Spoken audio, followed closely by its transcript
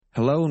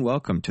Hello and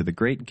welcome to The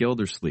Great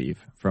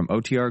Gildersleeve from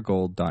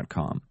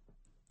OTRGold.com.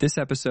 This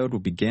episode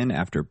will begin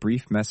after a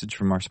brief message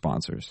from our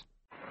sponsors.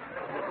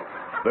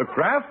 The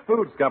Kraft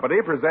Foods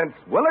Company presents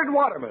Willard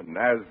Waterman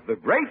as The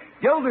Great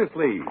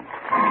Gildersleeve.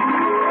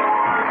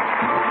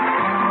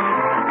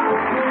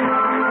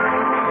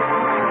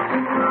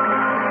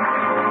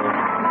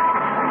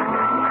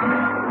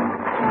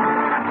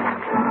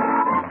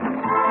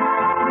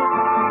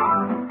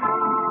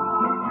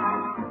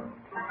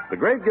 The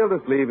Great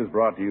Gildersleeve is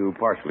brought to you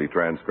partially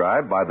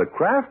transcribed by the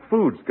Kraft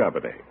Foods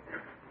Company.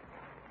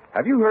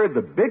 Have you heard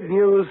the big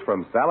news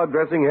from salad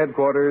dressing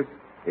headquarters?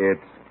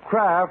 It's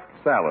Kraft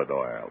Salad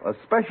Oil, a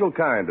special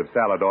kind of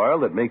salad oil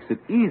that makes it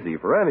easy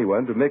for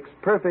anyone to mix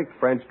perfect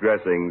French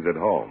dressings at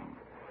home.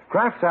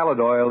 Kraft Salad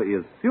Oil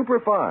is super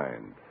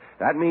fine.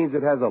 That means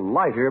it has a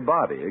lighter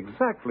body,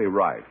 exactly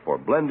right for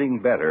blending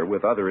better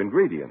with other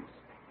ingredients.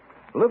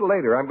 A little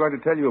later, I'm going to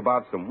tell you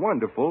about some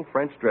wonderful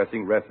French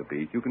dressing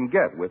recipes you can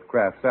get with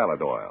Kraft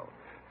Salad Oil.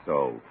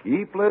 So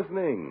keep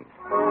listening.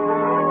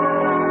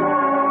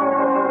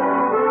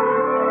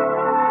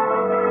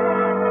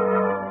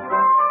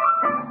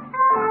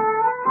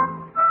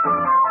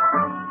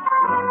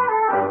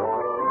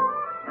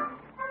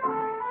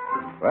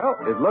 Well,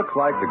 it looks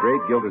like the Great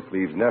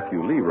Gildersleeve's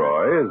nephew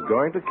Leroy is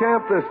going to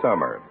camp this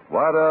summer.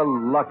 What a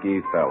lucky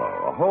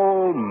fellow. A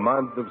whole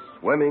month of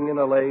swimming in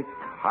a lake,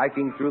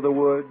 hiking through the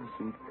woods,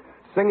 and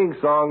singing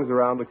songs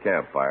around the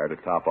campfire to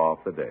top off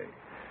the day.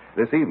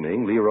 This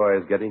evening, Leroy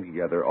is getting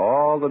together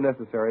all the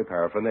necessary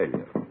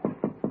paraphernalia.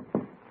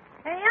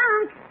 Hey,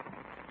 Unc.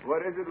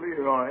 What is it,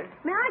 Leroy?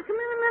 May I come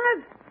in a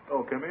minute?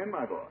 Oh, come in,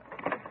 my boy.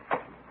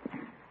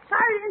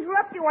 Sorry to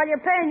interrupt you while you're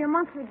paying your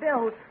monthly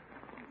bills.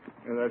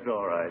 Yeah, that's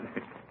all right.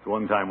 It's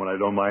one time when I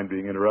don't mind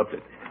being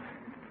interrupted.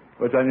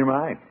 What's on your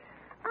mind?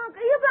 Unc, are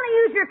you going to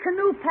use your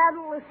canoe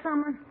paddle this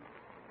summer?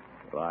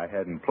 Well, I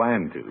hadn't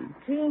planned to.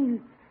 Gee,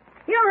 you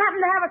don't happen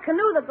to have a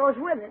canoe that goes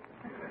with it.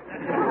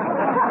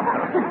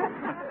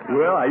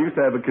 Well, I used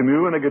to have a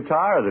canoe and a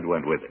guitar that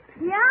went with it.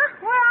 Yeah?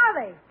 Where are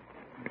they?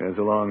 It's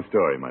a long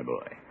story, my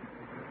boy.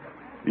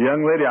 The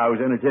young lady I was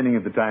entertaining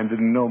at the time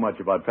didn't know much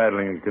about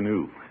paddling a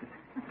canoe.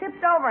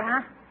 Tipped over,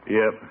 huh?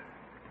 Yep.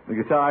 The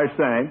guitar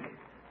sank.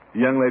 The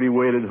young lady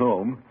waded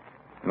home,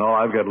 and all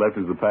I've got left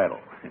is the paddle.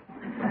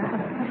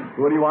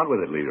 What do you want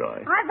with it,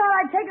 Leroy? I thought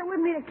I'd take it with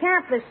me to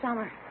camp this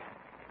summer.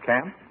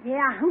 Camp?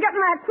 Yeah, I'm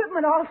getting my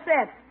equipment all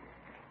set.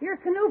 Your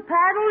canoe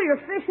paddle, your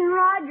fishing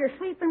rod, your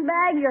sleeping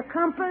bag, your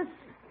compass.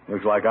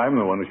 Looks like I'm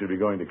the one who should be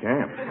going to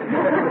camp.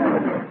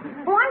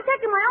 Oh, I'm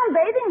taking my own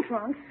bathing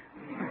trunks.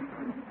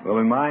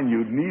 Well, in mine,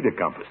 you'd need a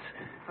compass.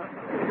 Boy,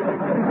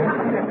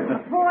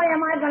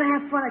 am I going to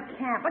have fun at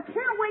camp. I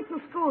can't wait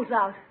till school's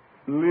out.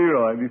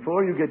 Leroy,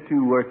 before you get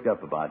too worked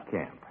up about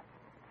camp,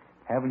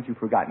 haven't you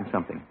forgotten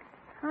something?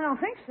 I don't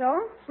think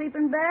so.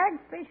 Sleeping bag,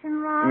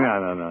 fishing rod.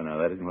 No.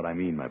 That isn't what I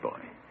mean, my boy.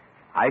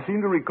 I seem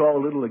to recall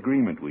a little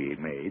agreement we had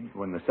made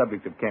when the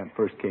subject of camp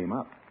first came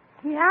up.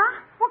 Yeah?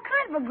 What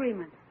kind of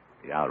agreement?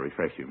 Yeah, I'll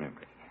refresh your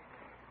memory.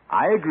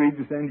 I agreed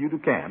to send you to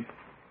camp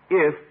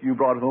if you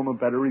brought home a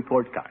better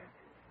report card.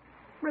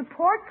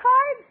 Report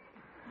card?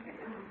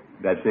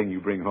 That thing you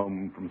bring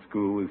home from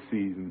school with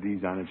C's and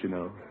D's on it, you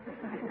know.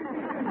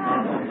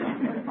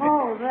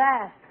 Oh,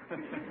 that.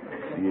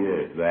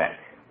 Yes, that.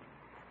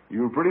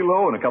 You were pretty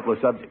low in a couple of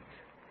subjects,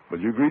 but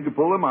you agreed to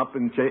pull them up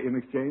in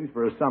exchange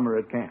for a summer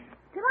at camp.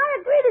 Did I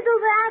agree to do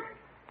that?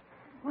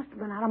 Must have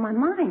been out of my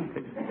mind.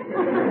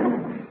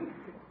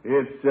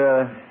 It's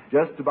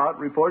just about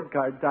report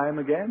card time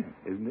again,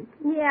 isn't it?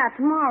 Yeah,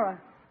 tomorrow.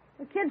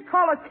 The kids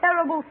call it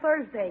Terrible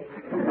Thursday.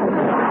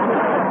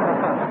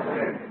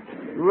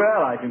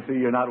 Well, I can see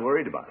you're not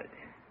worried about it.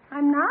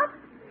 I'm not?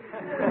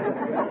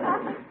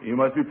 You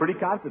must be pretty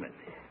confident.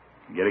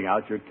 Getting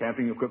out your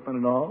camping equipment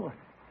and all.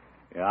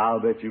 Yeah, I'll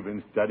bet you've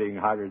been studying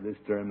harder this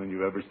term than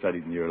you've ever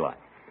studied in your life.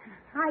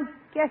 I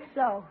guess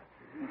so.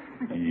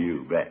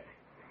 You bet.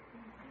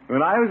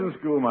 When I was in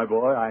school, my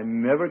boy, I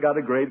never got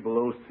a grade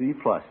below C+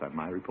 on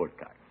my report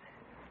cards.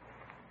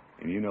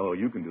 And you know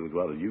you can do as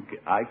well as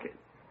I can.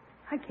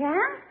 I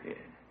can? Yeah.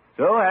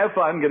 So have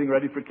fun getting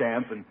ready for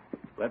camp, and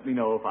let me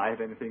know if I have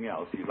anything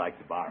else you'd like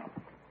to borrow.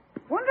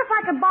 Wonder if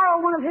I could borrow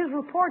one of his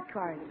report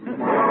cards.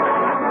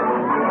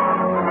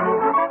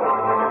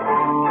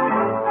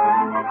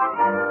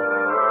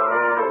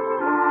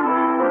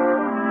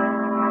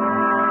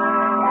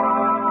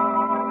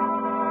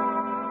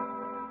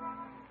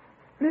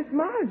 Miss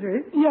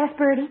Marjorie? Yes,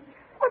 Bertie?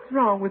 What's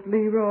wrong with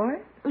Leroy?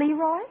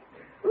 Leroy?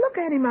 Look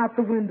at him out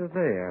the window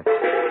there.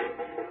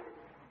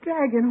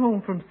 Dragging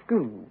home from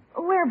school.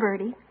 Where,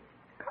 Bertie?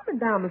 Coming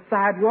down the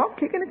sidewalk,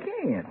 kicking a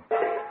can.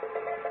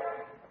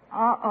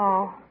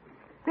 Uh-oh.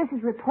 This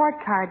is report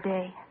card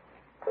day.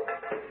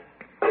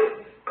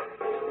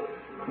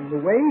 The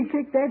way he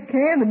kicked that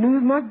can, the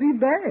news must be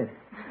bad.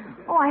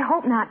 Oh, I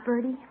hope not,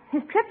 Bertie.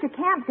 His trip to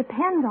camp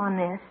depends on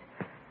this.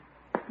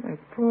 That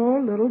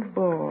poor little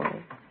boy.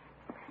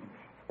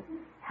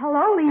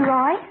 Hello,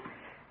 Leroy.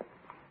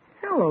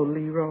 Hello,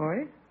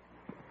 Leroy.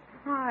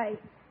 Hi.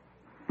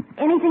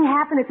 Anything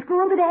happen at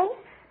school today?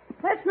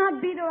 Let's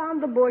not beat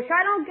around the bush.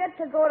 I don't get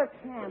to go to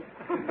camp.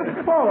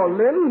 Oh,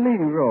 little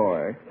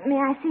Leroy. May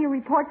I see your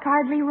report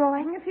card,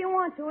 Leroy? If you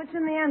want to, it's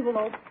in the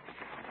envelope.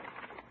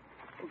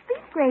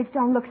 These grades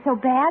don't look so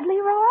bad,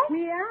 Leroy.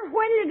 Yeah?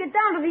 When did you get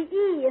down to the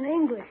E in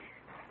English?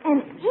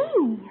 An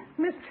E?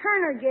 Miss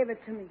Turner gave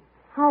it to me.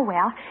 Oh,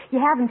 well, you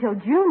have until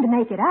June to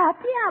make it up.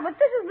 Yeah, but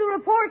this is the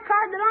report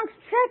card that Unc's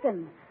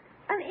checking.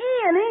 An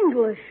E in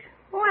English.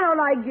 Why don't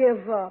I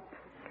give up?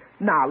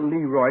 Now,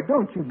 Leroy,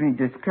 don't you be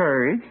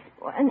discouraged.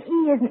 Well, an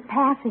E isn't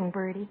passing,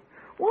 Bertie.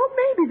 Well,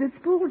 maybe the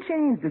school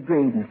changed the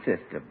grading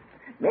system.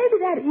 Maybe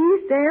that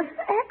E stands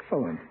for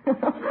excellent.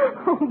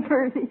 Oh,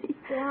 Bertie.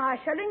 Gosh,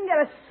 I didn't get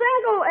a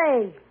single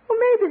A. Well,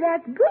 maybe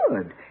that's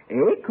good.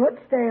 A could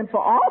stand for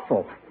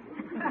awful.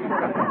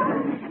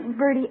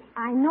 Bertie,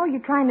 I know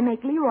you're trying to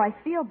make Leroy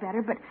feel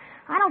better, but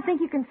I don't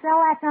think you can sell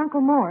that to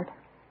Uncle Mort.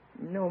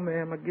 No,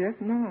 ma'am, I guess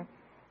not.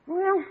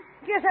 Well,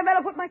 guess I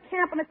better put my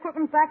camping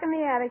equipment back in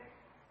the attic.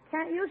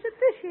 Can't use it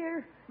this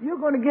year. You're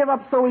going to give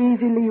up so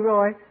easy,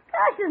 Leroy?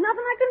 Gosh, there's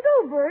nothing I can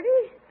do,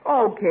 Bertie.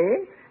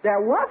 Okay. There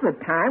was a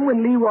time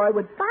when Leroy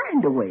would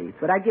find a way,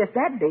 but I guess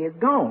that day is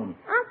gone.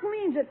 Unc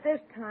means it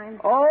this time.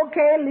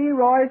 Okay,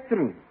 Leroy's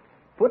through.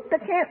 Put the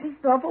camping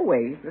stuff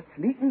away, the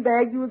sleeping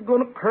bag you was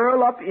going to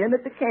curl up in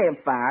at the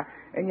campfire,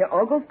 and your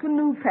uncle's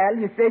canoe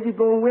paddle you said you're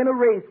going to win a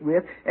race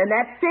with, and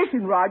that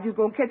fishing rod you're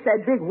going to catch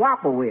that big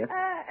whopper with.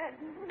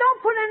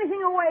 Don't put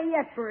anything away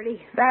yet,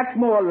 Bertie. That's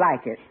more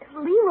like it.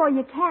 Leroy,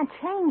 you can't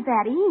change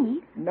that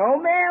E. No,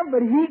 ma'am,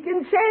 but he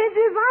can change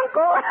his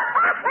uncle.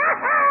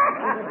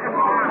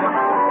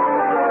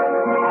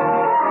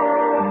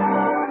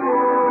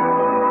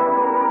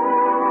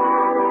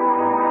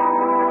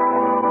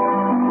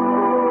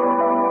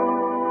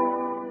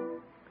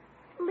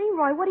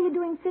 Leroy, what are you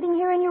doing sitting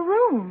here in your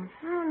room?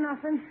 Oh,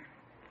 nothing.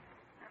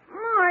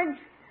 Marge,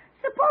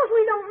 suppose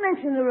we don't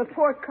mention the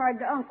report card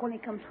to Unc when he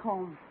comes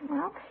home.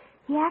 Well,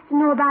 he has to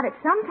know about it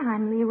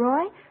sometime,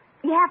 Leroy.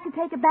 You have to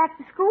take it back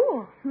to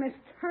school. Miss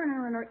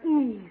Turner and her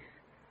E's.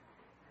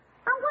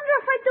 I wonder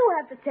if I do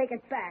have to take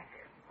it back.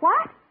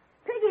 What?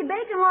 Piggy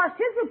Bacon lost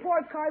his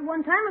report card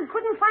one time and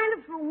couldn't find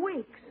it for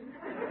weeks.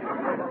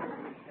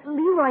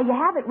 Leroy, you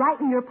have it right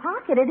in your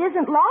pocket. It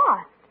isn't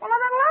lost. Well,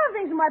 I've got a lot of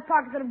things in my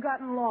pocket that have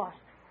gotten lost.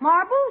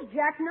 Marbles,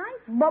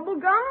 jackknife, bubble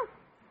gum.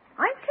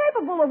 I'm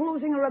capable of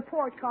losing a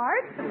report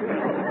card.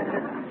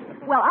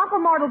 Well, Uncle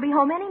Mort will be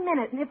home any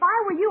minute, and if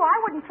I were you, I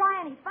wouldn't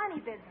try any funny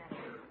business.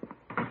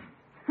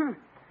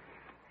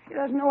 She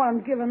doesn't know what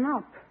I'm giving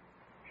up.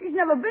 She's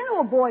never been to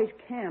a boys'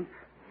 camp.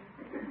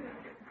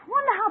 I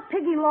wonder how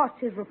Piggy lost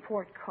his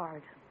report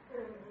card.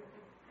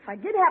 If I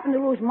did happen to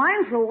lose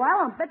mine for a while,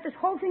 I'll bet this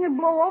whole thing would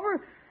blow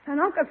over and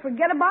Uncle would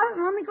forget about it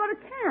and let me go to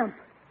camp.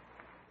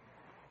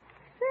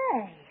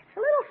 Say, it's a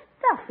little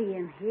stuffy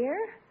in here.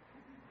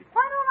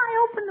 Why don't I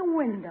open the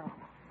window?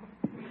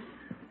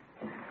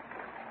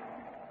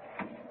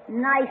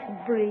 Nice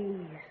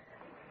breeze.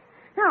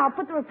 Now, I'll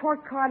put the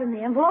report card in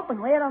the envelope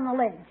and lay it on the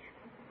ledge.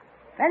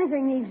 If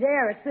anything needs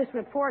air, it's this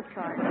report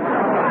card.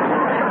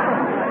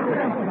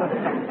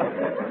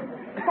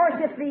 Of course,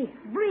 if the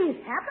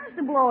breeze happens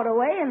to blow it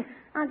away and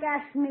Unc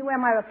asks me where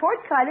my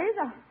report card is,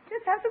 I'll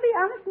just have to be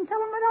honest and tell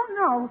him I don't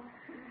know.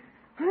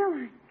 Well,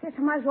 I guess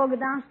I might as well go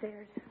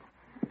downstairs.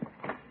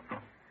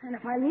 And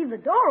if I leave the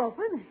door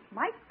open, it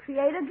might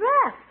create a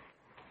draft.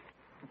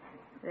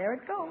 There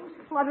it goes,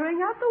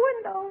 fluttering out the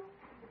window.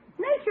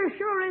 Nature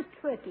sure is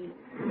tricky.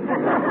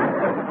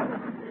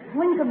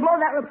 Wind could blow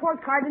that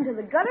report card into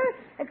the gutter.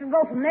 It could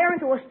go from there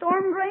into a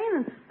storm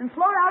drain and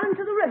float out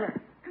into the river.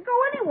 It could go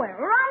anywhere,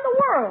 around the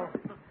world.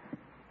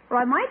 Or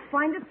I might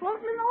find it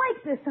floating in the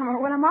lake this summer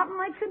when I'm out in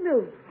my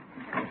canoe.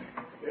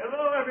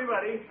 Hello,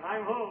 everybody.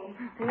 I'm home.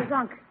 There's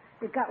Unc.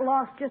 It got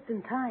lost just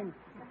in time.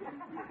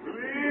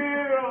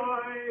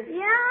 Leroy!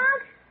 Yeah,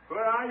 Unc?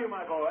 Where are you,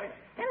 my boy?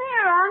 In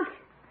here, Unc.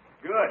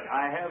 Good.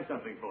 I have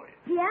something for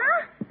you.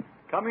 Yeah?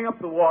 Coming up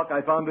the walk,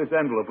 I found this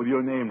envelope with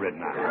your name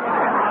written on it.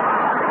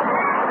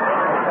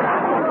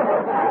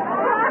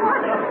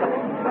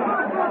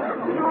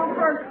 Oh,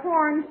 for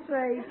corn's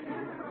sake.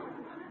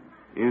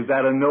 Is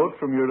that a note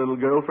from your little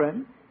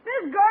girlfriend?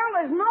 This girl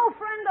is no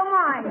friend of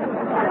mine.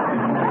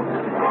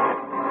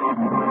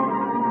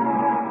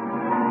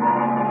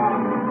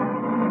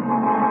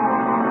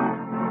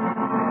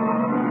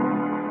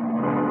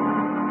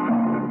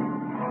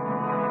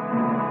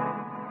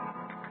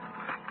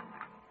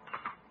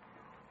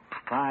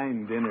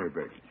 Fine dinner,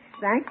 Bertie.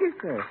 Thank you,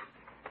 sir.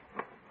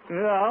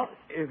 Well,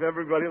 if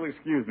everybody will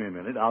excuse me a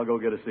minute, I'll go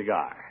get a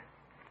cigar.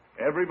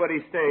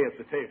 Everybody stay at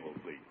the table,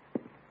 please.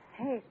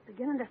 Hey, it's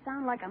beginning to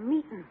sound like a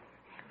meeting.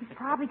 He's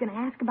probably going to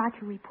ask about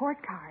your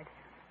report card.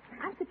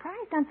 I'm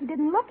surprised Uncle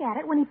didn't look at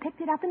it when he picked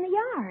it up in the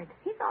yard.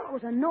 He thought it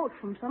was a note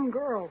from some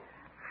girl.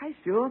 I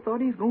sure thought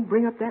he was going to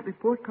bring up that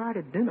report card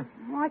at dinner.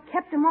 Well, I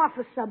kept him off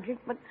the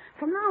subject, but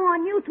from now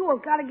on, you two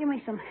have got to give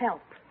me some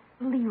help.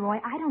 Leroy,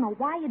 I don't know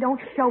why you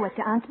don't show it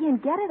to Unky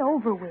and get it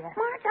over with. Marge,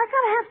 I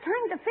got to have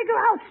time to figure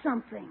out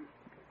something.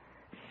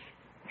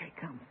 Here he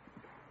comes.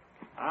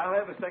 I'll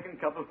have a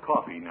second cup of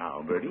coffee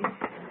now, Bertie.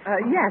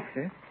 Yes,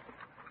 sir.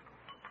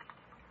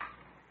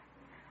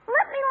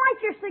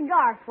 your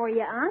cigar for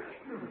you, Unc.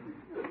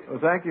 Well,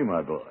 thank you,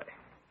 my boy.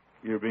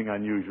 You're being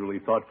unusually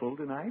thoughtful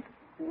tonight.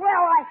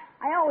 Well,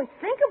 I always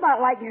think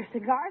about lighting your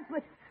cigars,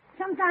 but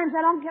sometimes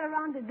I don't get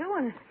around to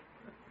doing it.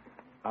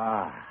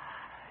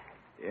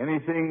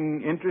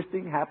 Anything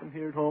interesting happened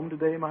here at home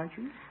today,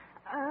 Marjorie?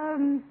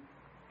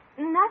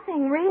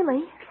 Nothing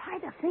really. Try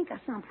to think of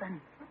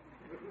something.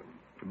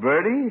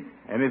 Bertie,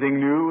 anything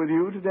new with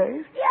you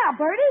today? Yeah,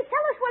 Bertie,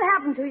 tell us what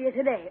happened to you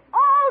today.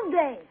 All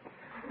day.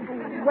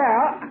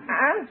 Well,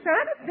 I'm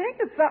trying to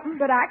think of something,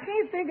 but I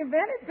can't think of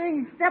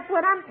anything except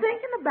what I'm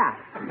thinking about.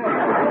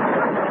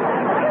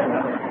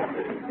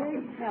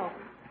 Big help.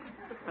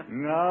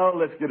 Now,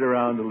 let's get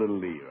around to little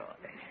Leroy.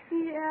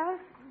 Yeah?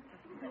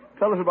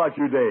 Tell us about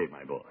your day,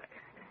 my boy.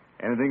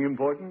 Anything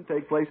important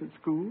take place at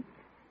school?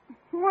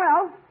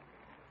 Well,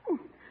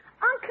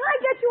 can I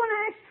get you an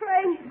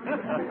ashtray?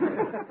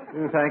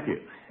 Thank you.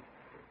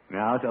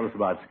 Now, tell us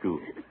about school.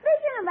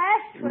 Speaking of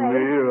ashtrays...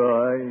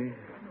 Leroy,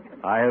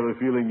 I have a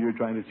feeling you're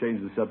trying to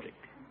change the subject.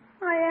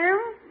 I am?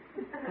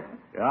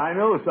 I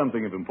know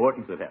something of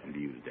importance that happened to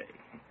you today.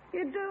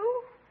 You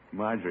do?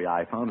 Marjorie,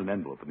 I found an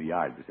envelope in the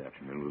yard this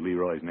afternoon with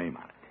Leroy's name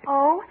on it.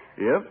 Oh?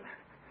 Yep.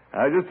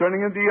 I was just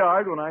turning into the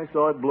yard when I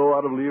saw it blow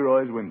out of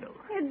Leroy's window.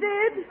 You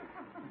did?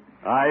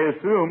 I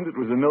assumed it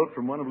was a note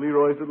from one of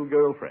Leroy's little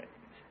girlfriends.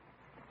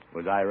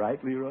 Was I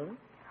right, Leroy?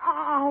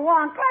 Oh,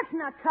 Unc, let's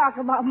not talk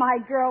about my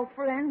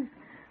girlfriend.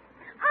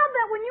 I'll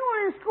bet when you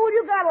were in school,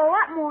 you got a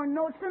lot more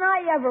notes than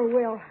I ever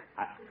will.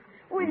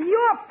 With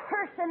your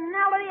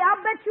personality,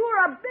 I'll bet you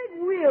were a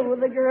big wheel with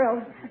the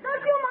girls.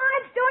 Don't you,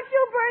 Marge? Don't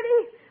you,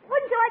 Bertie?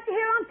 Wouldn't you like to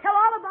hear Unc tell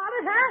all about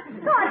it, huh?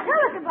 Go on,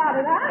 tell us about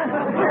it, huh?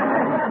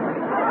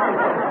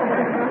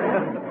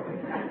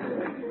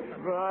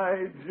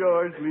 By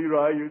George,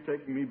 Leroy, you're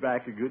taking me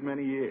back a good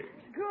many years.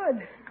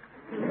 Good.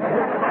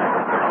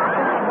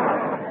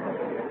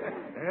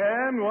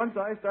 And once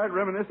I start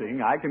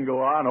reminiscing, I can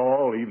go on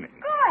all evening.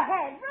 Go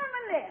ahead,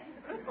 reminisce.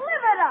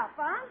 Live it up,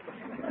 Unc.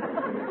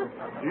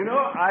 You know,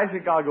 I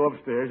think I'll go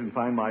upstairs and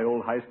find my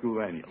old high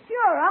school annual.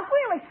 Sure, Unc,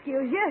 we'll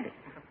excuse you.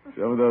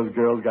 Some of those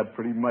girls got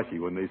pretty mushy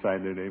when they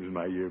signed their names in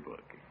my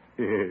yearbook.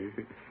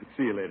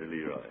 See you later,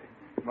 Leroy.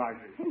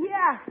 Marjorie.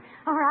 Yeah.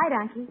 All right,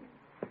 Unky.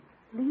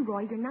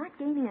 Leroy, you're not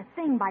gaining a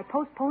thing by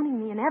postponing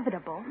the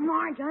inevitable.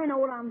 Marge, I know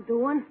what I'm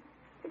doing.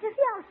 Did you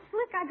see how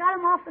slick I got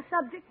him off the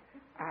subject?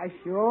 I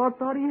sure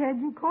thought he had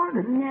you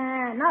cornered.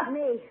 Nah, not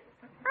me.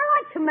 I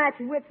like to match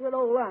wits with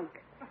old Unc.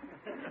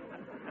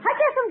 I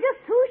guess I'm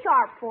just too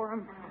sharp for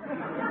him.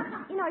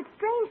 You know, it's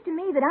strange to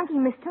me that Unky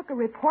mistook a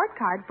report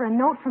card for a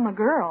note from a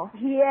girl.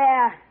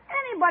 Yeah.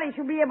 Anybody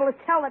should be able to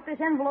tell that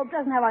this envelope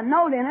doesn't have a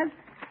note in it.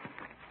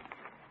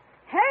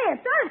 Hey,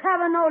 it does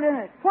have a note in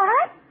it.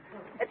 What?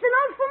 It's a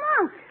note from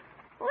Unc.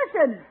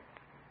 Listen.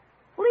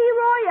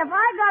 Leroy, if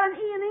I got an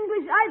E in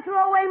English, I'd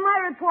throw away my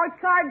report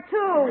card,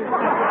 too.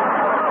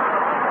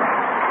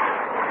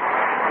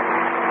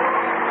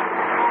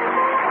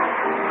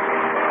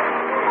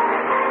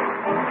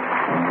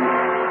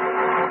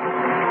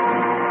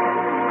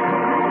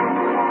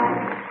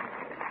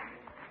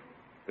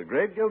 The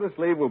Great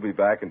Gildersleeve will be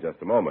back in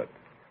just a moment.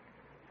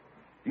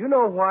 Do you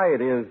know why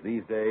it is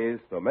these days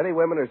so many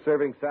women are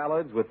serving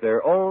salads with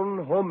their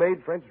own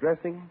homemade French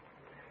dressing?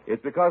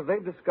 It's because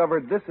they've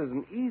discovered this is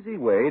an easy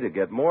way to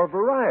get more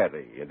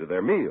variety into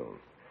their meals.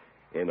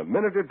 In a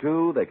minute or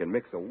two, they can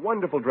mix a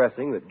wonderful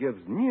dressing that gives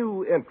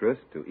new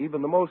interest to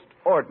even the most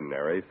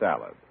ordinary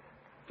salad.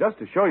 Just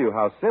to show you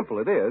how simple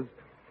it is,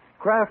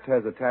 Kraft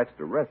has attached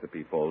a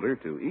recipe folder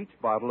to each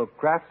bottle of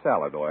Kraft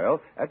salad oil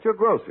at your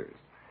grocer's.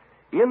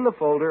 In the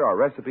folder are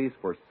recipes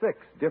for 6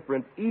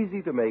 different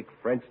easy-to-make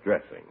French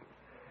dressings.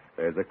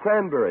 There's a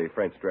cranberry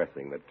French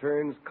dressing that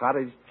turns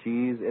cottage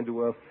cheese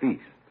into a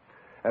feast,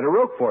 and a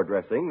Roquefort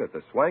dressing that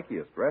the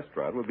swankiest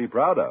restaurant would be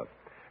proud of,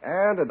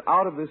 and an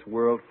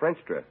out-of-this-world French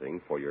dressing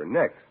for your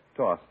next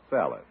tossed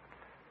salad.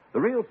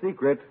 The real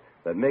secret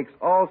that makes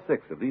all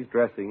 6 of these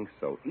dressings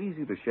so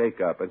easy to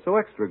shake up and so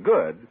extra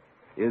good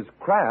is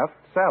Kraft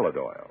salad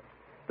oil.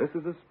 This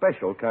is a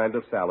special kind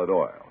of salad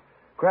oil.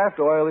 Kraft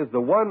oil is the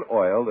one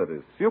oil that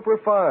is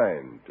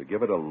superfine to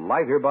give it a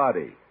lighter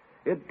body.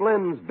 It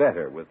blends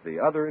better with the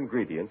other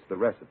ingredients the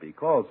recipe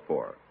calls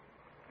for.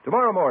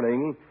 Tomorrow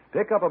morning,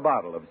 pick up a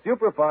bottle of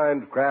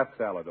superfine Kraft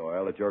salad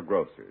oil at your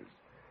grocer's.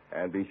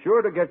 And be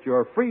sure to get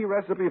your free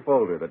recipe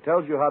folder that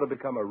tells you how to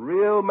become a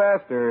real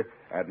master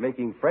at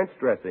making French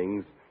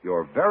dressings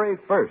your very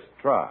first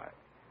try.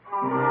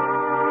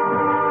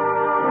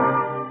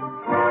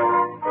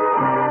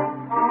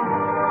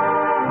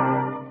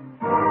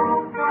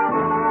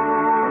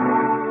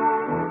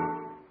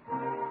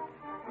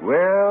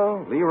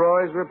 Well,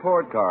 Leroy's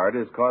report card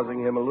is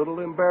causing him a little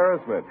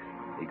embarrassment.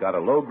 He got a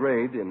low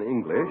grade in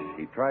English.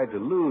 He tried to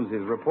lose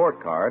his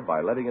report card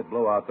by letting it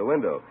blow out the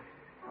window.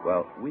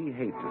 Well, we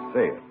hate to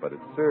say it, but it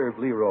served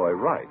Leroy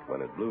right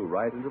when it blew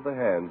right into the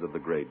hands of the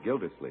great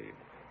Gildersleeve.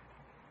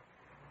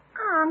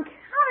 Unc,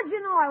 how did you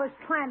know I was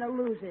trying to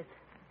lose it?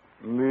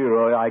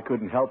 Leroy, I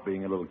couldn't help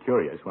being a little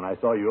curious when I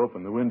saw you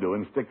open the window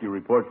and stick your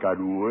report card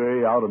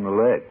way out on the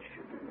ledge.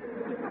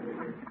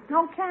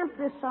 No camp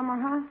this summer,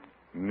 huh?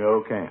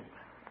 No camp.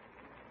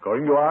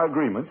 According to our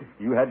agreement,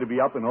 you had to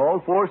be up in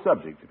all 4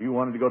 subjects if you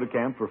wanted to go to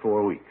camp for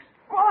 4 weeks.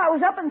 Well, I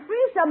was up in 3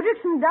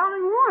 subjects and down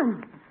in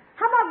 1.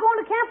 How about going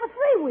to camp for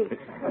 3 weeks?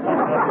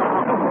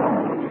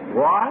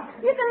 What?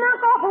 You can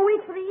knock off a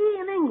week for the E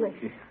in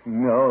English.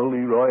 No,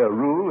 Leroy, a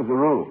rule is a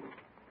rule.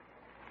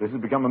 This has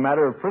become a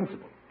matter of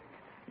principle.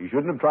 You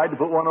shouldn't have tried to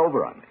put one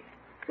over on me.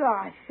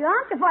 Gosh,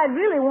 Unc, if I'd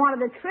really wanted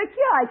to trick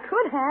you, I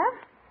could have.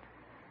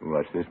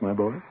 What's this, my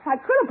boy? I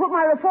could have put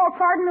my report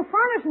card in the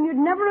furnace and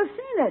you'd never have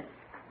seen it.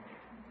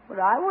 But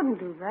I wouldn't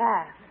do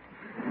that.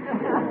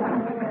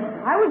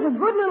 I was a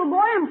good little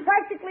boy and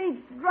practically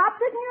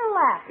dropped it in your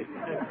lap.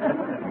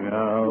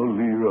 No,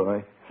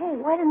 Leroy. Hey,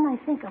 why didn't I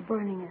think of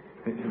burning it?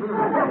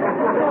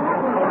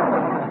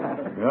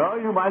 No,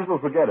 you might as well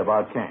forget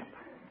about camp.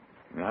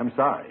 I'm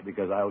sorry,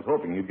 because I was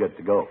hoping you'd get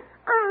to go.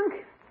 Unc,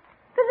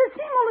 does it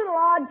seem a little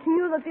odd to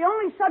you that the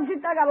only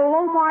subject I got a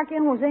low mark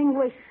in was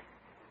English?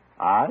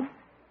 Odd?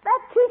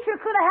 That teacher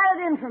could have had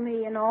it in for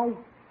me, you know.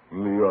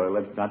 Leroy,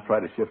 let's not try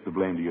to shift the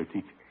blame to your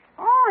teacher.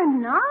 Oh,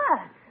 I'm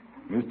not.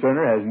 Miss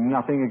Turner has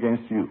nothing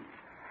against you.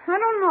 I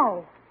don't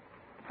know.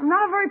 I'm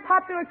not a very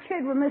popular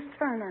kid with Miss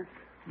Turner.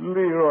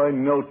 Leroy,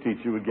 no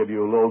teacher would give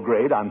you a low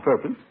grade on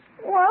purpose.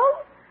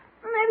 Well,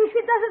 maybe she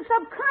does it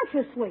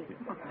subconsciously.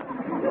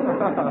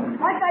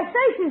 Like I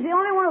say, she's the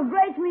only one who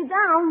grades me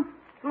down.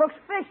 Looks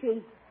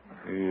fishy.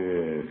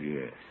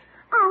 Yes.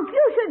 Unc,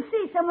 you should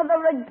see some of the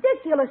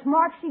ridiculous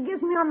marks she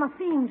gives me on the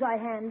themes I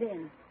hand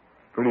in.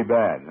 Pretty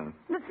bad, huh?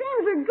 The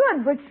themes are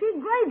good, but she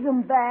grades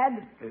them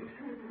bad.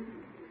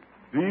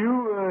 Do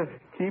you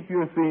keep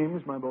your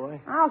themes, my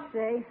boy? I'll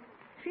say.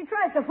 If she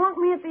tries to flunk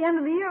me at the end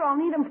of the year, I'll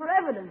need them for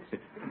evidence. No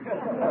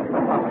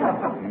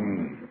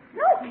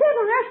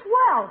kidding, they're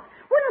swell.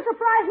 Wouldn't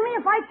surprise me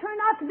if I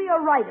turned out to be a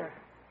writer.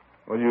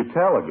 Well, you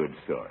tell a good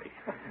story.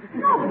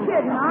 No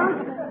kidding,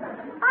 Unc.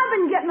 I've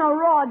been getting a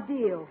raw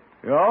deal.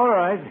 All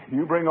right.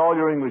 You bring all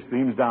your English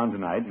themes down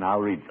tonight, and I'll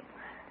read them.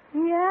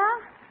 Yeah?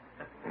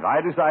 If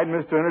I decide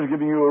Miss Turner's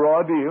giving you a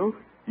raw deal,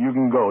 you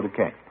can go to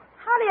camp.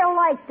 How do you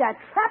like that?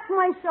 Trap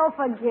myself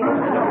again.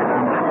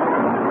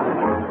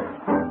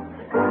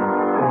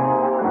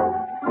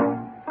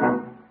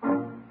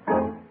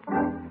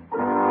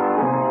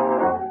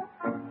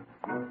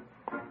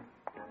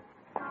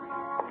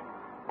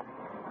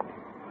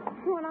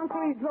 When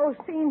Uncle reads those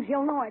themes,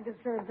 you'll know I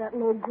deserve that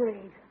low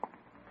grade.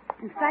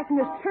 In fact,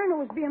 Miss Turner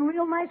was being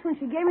real nice when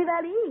she gave me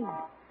that E.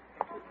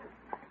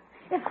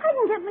 If I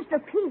can get Mr.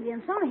 Peavy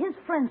and some of his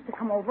friends to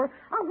come over,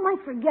 I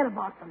might forget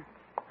about them.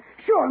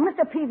 Sure,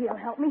 Mr. Peavy will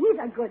help me. He's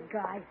a good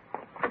guy.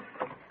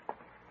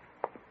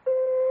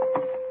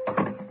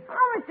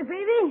 Hello, Mr.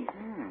 Peavy.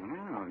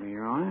 Hello,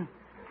 Leroy.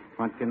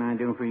 What can I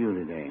do for you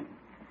today?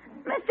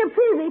 Mr.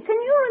 Peavy,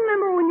 can you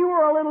remember when you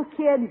were a little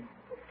kid?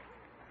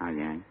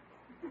 Again?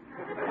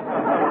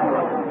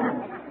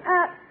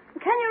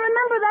 Can you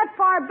remember that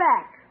far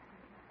back?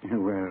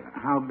 Well,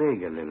 how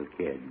big a little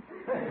kid?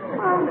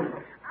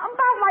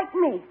 About like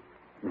me.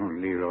 Oh,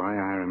 Leroy,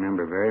 I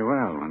remember very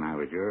well when I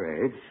was your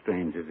age,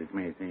 strange as it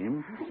may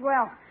seem.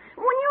 Well,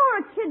 when you were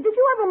a kid, did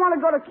you ever want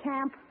to go to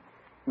camp?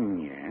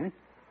 Yes.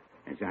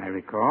 As I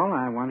recall,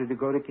 I wanted to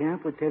go to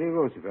camp with Teddy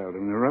Roosevelt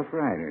and the Rough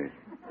Riders.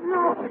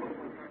 No.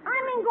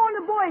 I mean going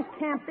to boys'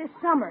 camp this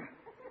summer.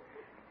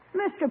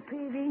 Mr.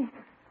 Peavy,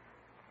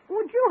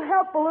 would you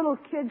help a little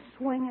kid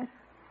swing it?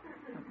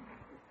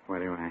 What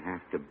do I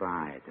have to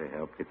buy to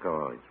help the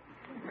cause?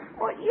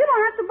 Well, you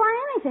don't have to buy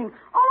anything.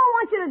 All I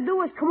want you to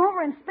do is come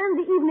over and spend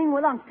the evening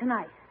with Unc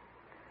tonight.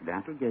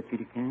 That'll get you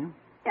to camp?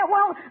 Yeah,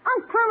 well,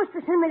 Unc promised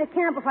to send me to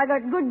camp if I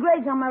got good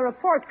grades on my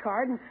report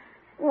card. And,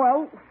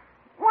 well,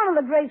 one of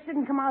the grades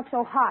didn't come out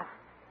so hot.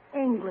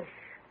 English.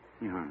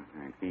 Oh,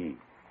 I see.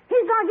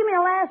 He's going to give me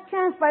a last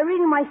chance by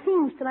reading my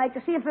themes tonight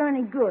to see if they're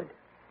any good.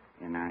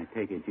 And I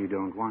take it you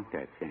don't want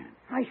that chance.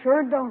 I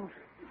sure don't.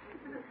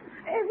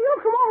 If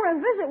you'll come over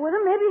and visit with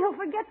him, maybe he'll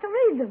forget to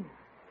read them.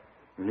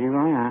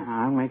 Leroy,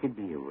 I'll make a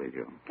deal with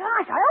you.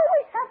 Gosh, I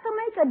always have to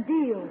make a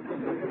deal.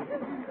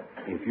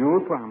 If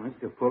you'll promise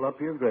to pull up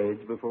your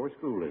grades before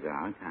school is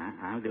out,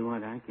 I'll do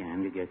what I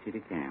can to get you to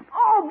camp.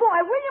 Oh,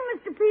 boy, will you,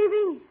 Mr.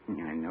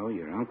 Peavy? I know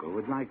your uncle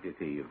would like to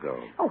see you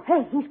go. Oh,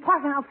 hey, he's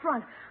parking out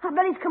front. I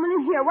bet he's coming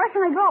in here. Where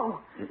can I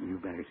go? You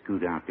better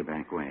scoot out the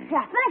back way.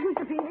 Yeah, thanks,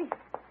 Mr. Peavy.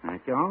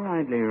 That's all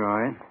right,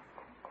 Leroy.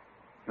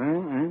 Well,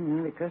 I'm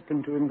not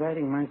accustomed to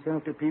inviting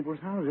myself to people's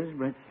houses,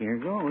 but here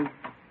goes.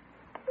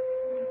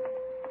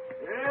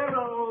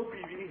 Hello,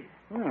 Peavy.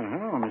 Well,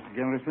 hello, Mr.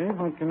 Gildersleeve.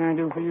 What can I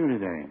do for you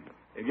today?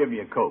 Give me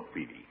a Coke,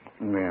 Peavy.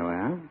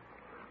 Well.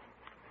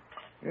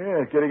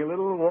 Yeah, it's getting a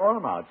little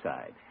warm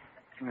outside.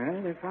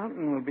 Well, the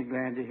fountain will be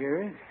glad to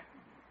hear it.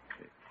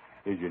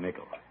 Here's your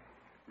nickel.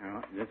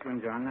 No, this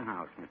one's on the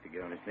house, Mr.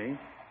 Gildersleeve.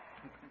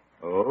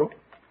 Oh?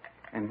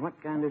 And what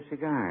kind of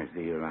cigars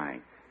do you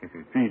like?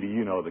 Peavy,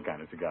 you know the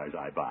kind of cigars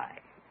I buy.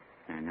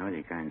 I know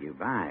the kind you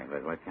buy,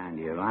 but what kind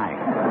do you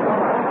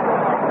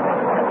like?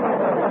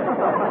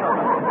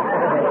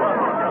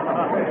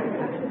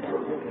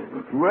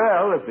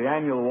 Well, at the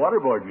annual water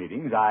board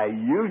meetings, I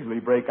usually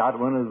break out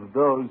one of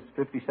those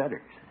 50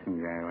 centers.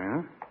 Very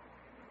well.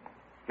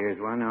 Here's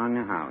one on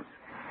the house.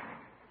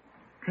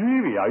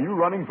 Peavy, are you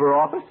running for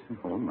office?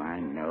 Oh, my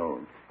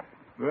nose.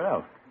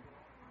 Well,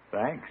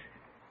 thanks.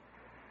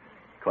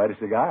 Quite a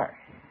cigar.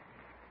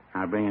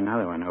 I'll bring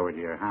another one over to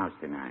your house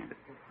tonight.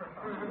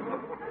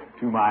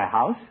 To my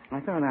house? I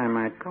thought I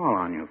might call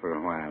on you for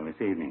a while this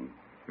evening.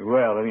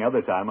 Well, any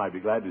other time I'd be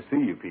glad to see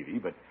you, Peavy,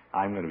 but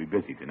I'm going to be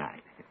busy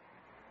tonight.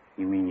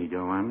 You mean you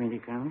don't want me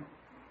to come?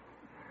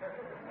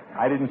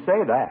 I didn't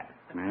say that.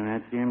 Well,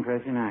 that's the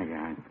impression I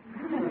got.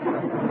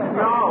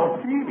 No,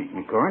 Peavy.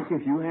 Of course,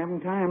 if you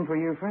haven't time for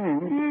your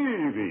friends.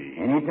 Peavy.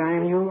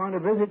 Anytime you want to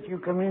visit, you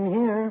come in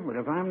here. But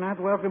if I'm not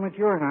welcome at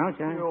your house,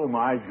 Oh,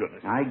 my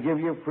goodness. I give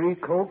you free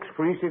cokes,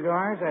 free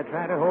cigars. I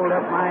try to hold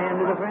up my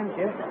end of the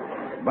friendship.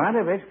 But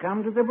if it's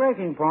come to the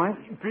breaking point...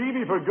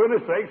 Peavy, for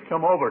goodness sakes,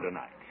 come over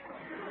tonight.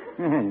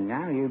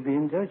 now you'd be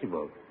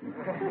untouchable.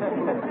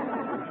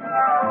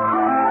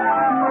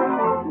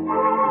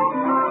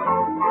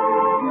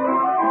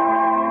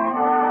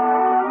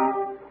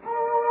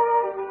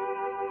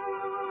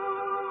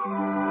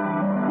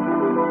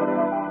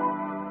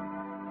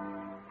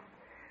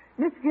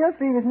 Miss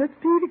Gilsey, is Miss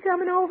Peavy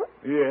coming over?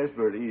 Yes,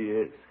 Bertie, he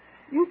is.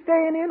 You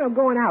staying in or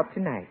going out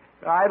tonight?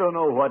 I don't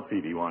know what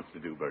Peavy wants to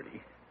do,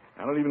 Bertie.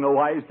 I don't even know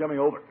why he's coming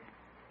over.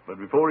 But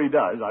before he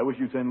does, I wish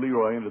you'd send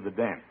Leroy into the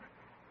den.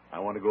 I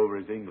want to go over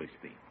his English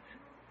themes.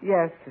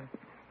 Yes, sir.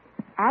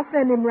 I'll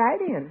send him right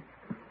in.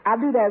 I'll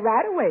do that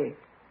right away.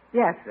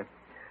 Yes, sir.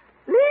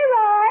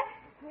 Leroy!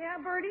 Yeah,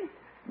 Bertie?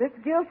 Miss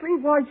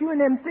Gilsey wants you in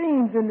them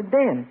themes in the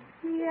den.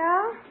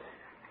 Yeah?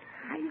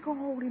 How you gonna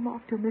hold him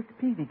off till Mr.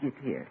 Peavy gets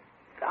here?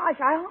 Gosh,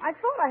 I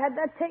thought I had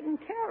that taken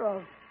care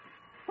of.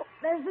 Oh,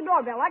 there's the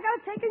doorbell. I got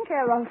it taken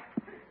care of.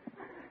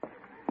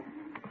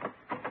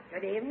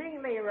 Good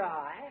evening,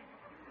 Leroy.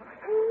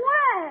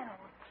 Well,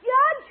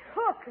 Judge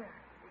Hooker.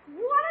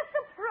 What a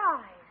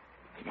surprise.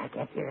 Did I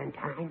get here in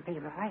time,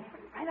 Leroy?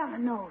 Right on the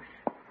nose.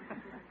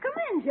 Come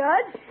in,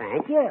 Judge.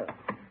 Thank you.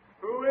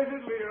 Who is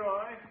it,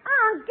 Leroy?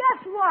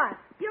 Guess what?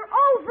 Your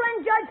old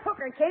friend Judge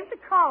Hooker came to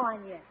call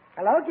on you.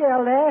 Hello,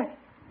 Gilda.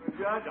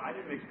 Judge, I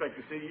didn't expect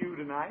to see you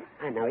tonight.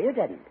 I know you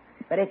didn't,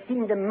 but it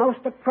seemed the most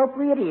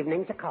appropriate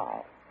evening to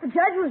call. The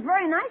judge was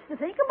very nice to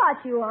think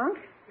about you, Unc.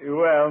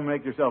 Well,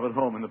 make yourself at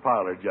home in the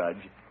parlor,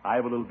 Judge. I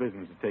have a little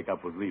business to take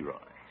up with Leroy.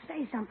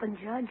 Say something,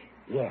 Judge.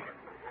 Yeah.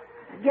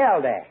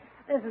 Gilda,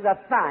 this is a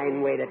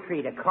fine way to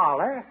treat a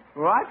caller.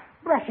 What?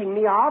 Brushing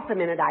me off the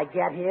minute I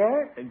get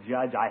here.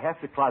 Judge, I have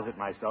to closet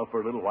myself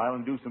for a little while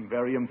and do some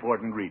very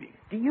important reading.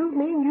 Do you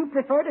mean you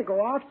prefer to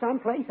go off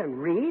someplace and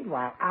read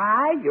while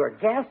I, your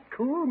guest,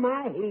 cool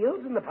my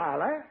heels in the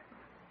parlor?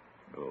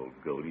 Oh,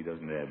 Goat, he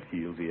doesn't have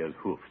heels, he has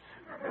hoofs.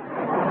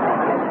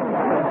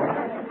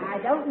 I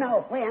don't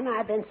know when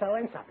I've been so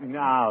insulted.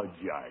 Now,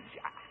 Judge.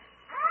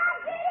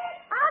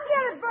 I'll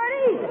get it,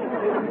 Bertie.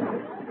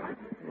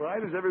 Why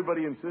does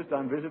everybody insist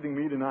on visiting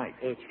me tonight?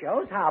 It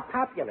shows how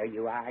popular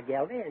you are,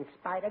 Gilda, in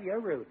spite of your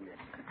rudeness.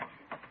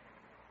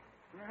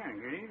 Well,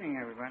 good evening,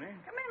 everybody.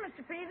 Come in,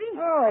 Mr. Peavy.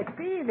 Oh, it's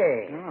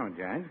Peavy. Hello,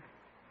 Judge.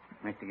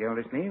 Mr.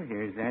 Gildersleeve,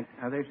 here's that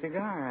other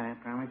cigar I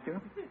promised you.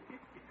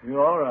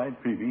 You're all right,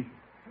 Peavy.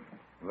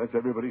 Let's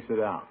everybody sit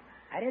down.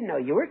 I didn't know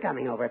you were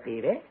coming over,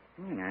 Peavy.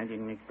 I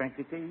didn't expect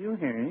to see you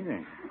here either.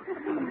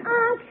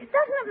 Unc,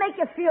 doesn't it make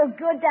you feel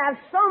good to have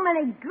so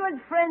many good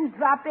friends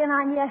drop in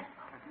on you?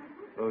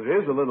 Well,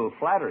 it is a little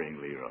flattering,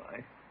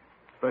 Leroy.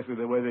 Especially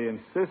the way they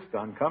insist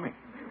on coming.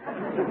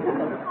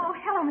 Oh,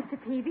 hello, Mr.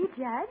 Peavy,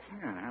 Judge.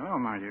 Hello,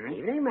 Marjorie.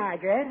 Evening,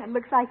 Margaret. It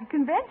looks like a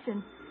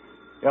convention.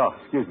 Oh,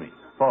 excuse me.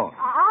 Phone.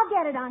 I'll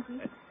get it,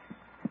 Auntie.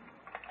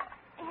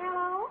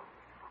 Hello?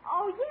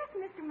 Oh, yes,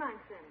 Mr.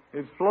 Munson.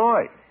 It's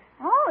Floyd.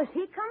 Oh, is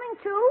he coming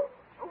too?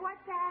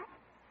 What's that?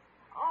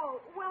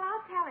 Oh, well,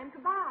 I'll tell him.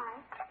 Goodbye.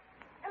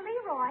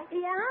 Leroy.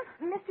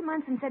 Yeah? Mr.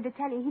 Munson said to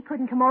tell you he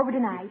couldn't come over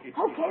tonight.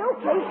 Okay.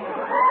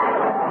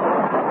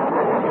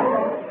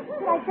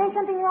 Did I say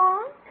something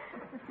wrong?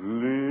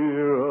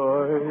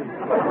 Leroy.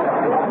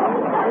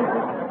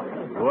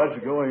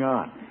 What's going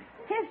on?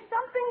 Is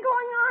something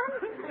going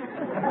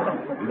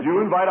on? Did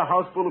you invite a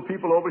house full of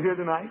people over here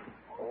tonight?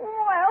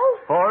 Well,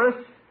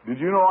 Horace, did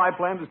you know I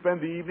plan to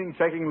spend the evening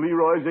checking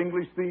Leroy's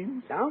English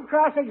themes? Don't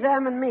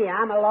cross-examine me.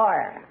 I'm a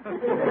lawyer.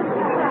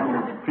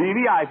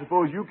 Peavy, I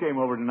suppose you came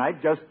over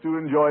tonight just to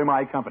enjoy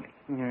my company.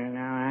 No,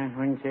 I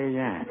wouldn't say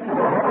that.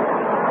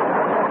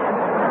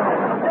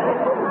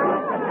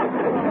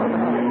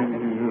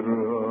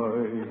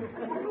 Leroy.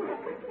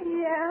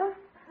 yeah.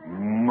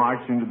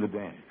 March into the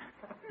den.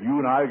 You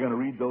and I are going to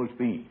read those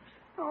themes.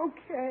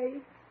 Okay.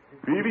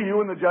 Peavy,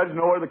 you and the judge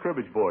know where the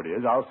cribbage board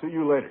is. I'll see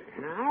you later.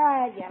 All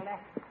right, Gilda.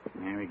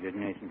 Very good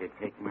nation to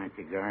take my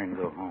cigar and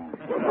go home.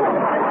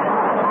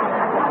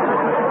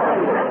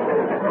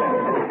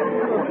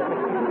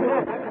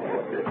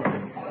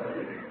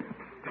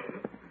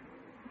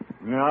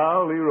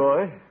 Now,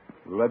 Leroy,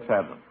 let's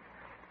have them.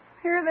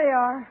 Here they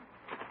are.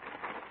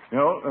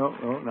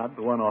 No, not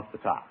the one off the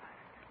top.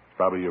 It's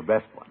probably your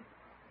best one.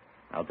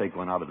 I'll take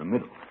one out of the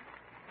middle.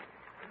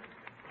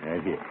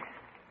 Right here.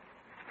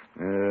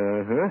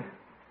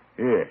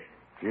 Here.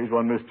 Here's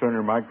one Miss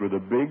Turner marked with a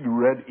big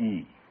red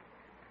E.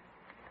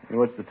 And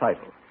what's the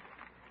title?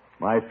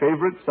 My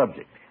favorite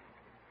subject.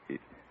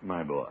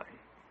 My boy,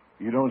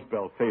 you don't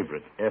spell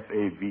favorite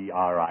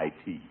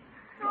F-A-V-R-I-T.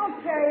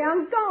 Okay,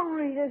 don't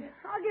read it.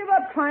 I'll give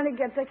up trying to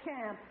get to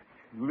camp.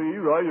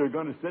 Leroy, you're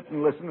going to sit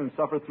and listen and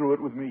suffer through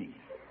it with me.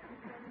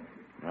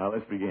 Now,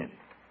 let's begin.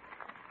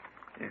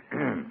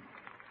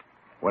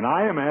 When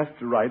I am asked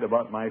to write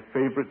about my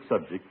favorite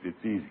subject,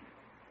 it's easy.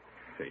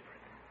 Favorite.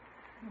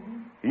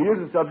 Here's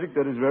a subject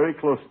that is very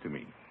close to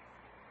me.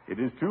 It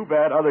is too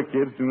bad other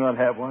kids do not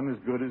have one as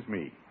good as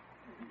me.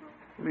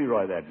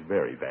 Leroy, that's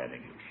very bad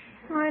English.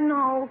 I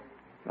know.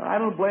 I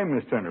don't blame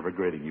Miss Turner for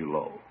grading you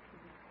low.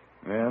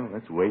 Well,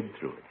 let's wade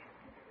through it.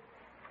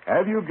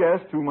 Have you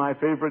guessed who my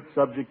favorite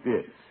subject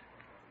is?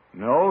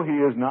 No, he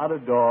is not a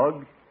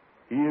dog.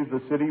 He is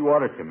the city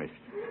water commissioner.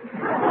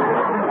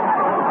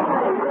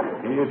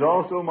 He is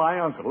also my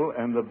uncle,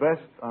 and the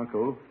best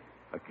uncle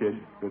a kid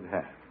could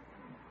have.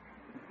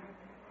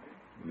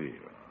 Leroy.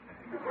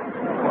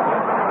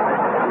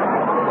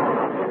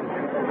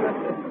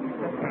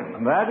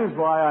 And that is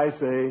why I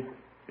say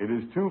it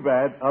is too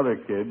bad other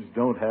kids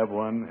don't have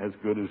one as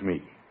good as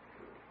me.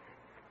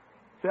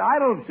 See, I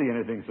don't see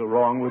anything so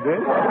wrong with this.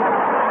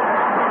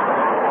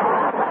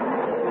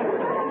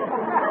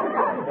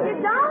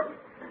 You don't?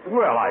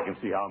 Well, I can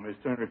see how Miss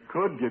Turner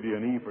could give you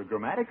an E for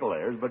grammatical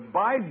errors, but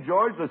by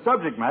George, the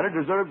subject matter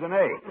deserves an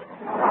A.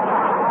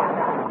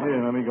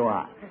 Here, let me go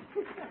on.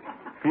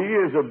 He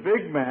is a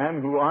big man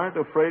who aren't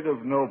afraid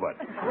of nobody.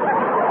 Judge!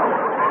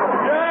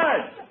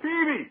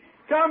 Peavy!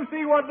 Come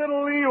see what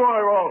little Leroy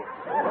wrote.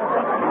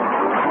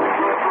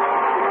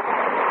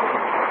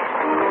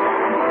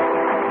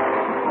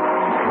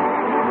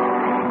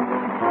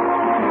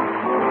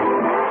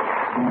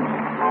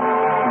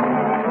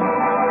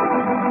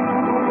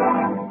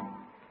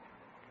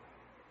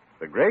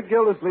 The Great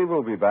Gildersleeve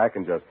will be back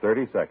in just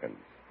 30 seconds.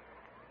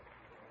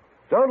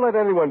 Don't let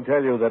anyone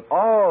tell you that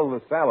all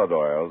the salad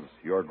oils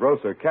your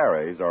grocer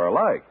carries are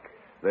alike.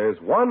 There's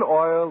one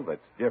oil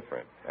that's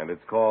different, and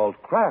it's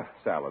called Kraft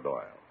Salad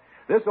Oil.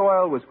 This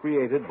oil was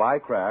created by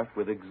Kraft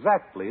with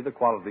exactly the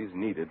qualities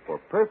needed for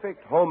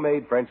perfect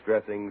homemade French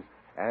dressings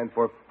and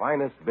for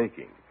finest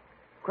baking.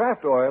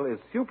 Kraft oil is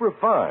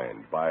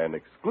superfined by an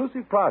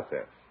exclusive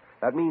process.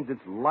 That means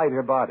it's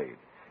lighter bodied.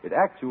 It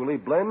actually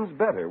blends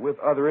better with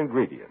other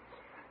ingredients.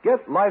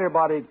 Get lighter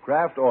bodied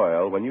Kraft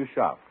oil when you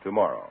shop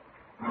tomorrow.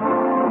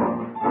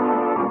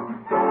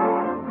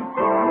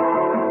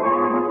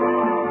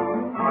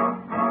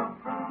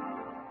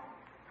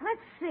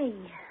 Let's see.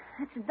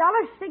 That's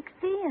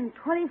 $1.60 and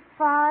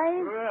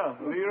 25. Well,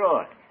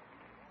 Leroy,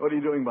 what are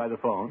you doing by the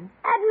phone?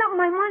 Adding up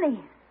my money.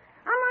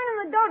 I'm running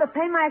the dough to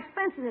pay my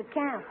expenses at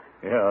camp.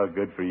 Yeah,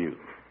 good for you.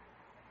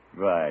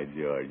 By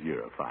George,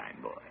 you're a fine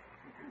boy.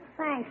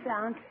 Thanks,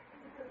 Unc.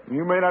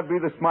 You may not be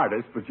the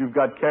smartest, but you've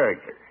got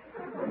character.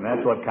 And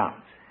that's what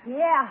counts.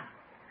 Yeah.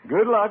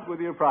 Good luck with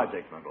your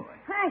project, my boy.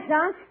 Thanks,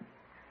 Unc.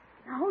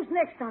 Now, who's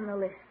next on the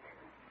list?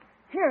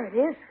 Here it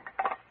is.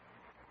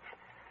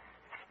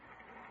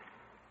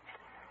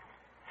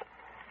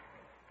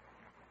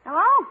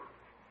 Hello?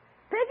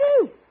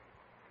 Piggy?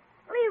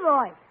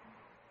 Leroy.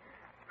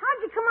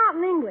 How'd you come out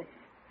in English?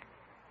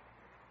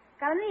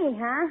 Got an E,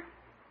 huh?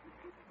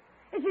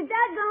 Is your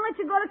dad going to let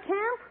you go to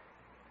camp?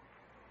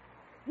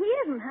 He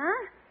isn't,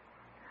 huh?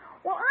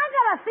 Well, I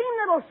got a theme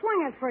that'll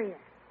swing it for you. 2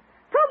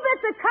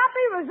 bits of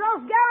copy,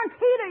 results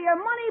guaranteed, or your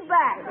money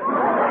back.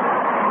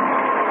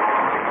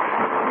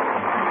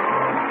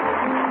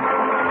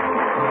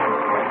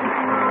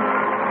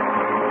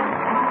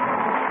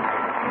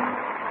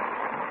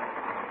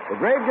 The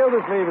Great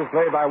Gildersleeve is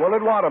played by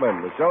Willard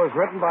Waterman. The show is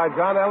written by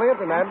John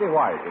Elliott and Andy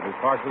White. It is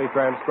partially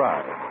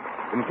transcribed.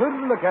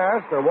 Included in the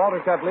cast are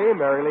Walter Tetley,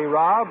 Mary Lee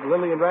Robb,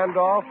 Lillian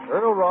Randolph,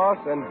 Earl Ross,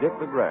 and Dick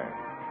LeGrand.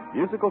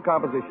 Musical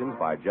compositions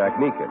by Jack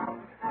Meakin.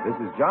 This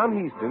is John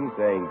Heaston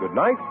saying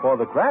goodnight for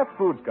the Kraft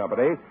Foods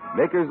Company,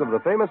 makers of the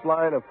famous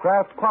line of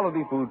Kraft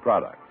quality food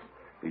products.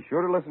 Be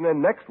sure to listen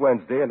in next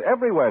Wednesday and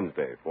every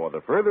Wednesday for the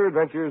further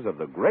adventures of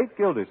the Great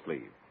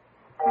Gildersleeve.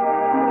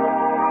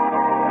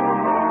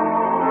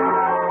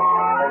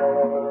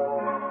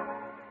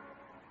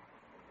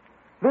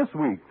 This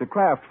week, the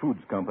Kraft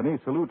Foods Company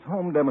salutes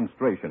home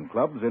demonstration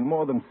clubs in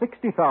more than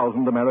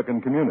 60,000 American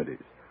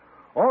communities.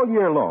 All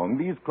year long,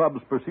 these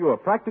clubs pursue a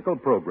practical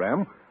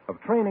program of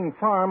training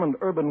farm and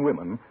urban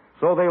women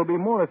so they'll be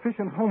more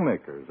efficient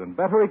homemakers and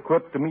better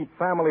equipped to meet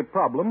family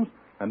problems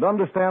and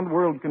understand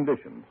world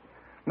conditions.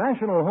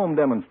 National Home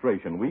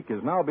Demonstration Week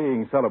is now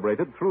being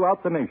celebrated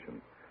throughout the nation.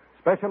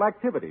 Special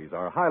activities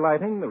are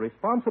highlighting the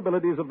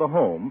responsibilities of the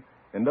home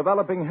in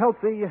developing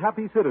healthy,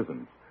 happy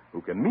citizens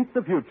who can meet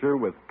the future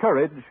with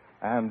courage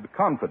and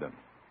confidence.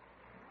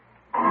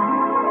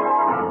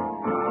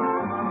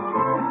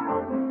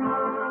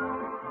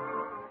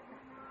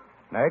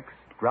 Next,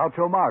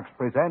 Groucho Marx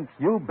presents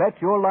You Bet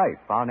Your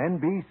Life on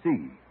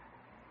NBC.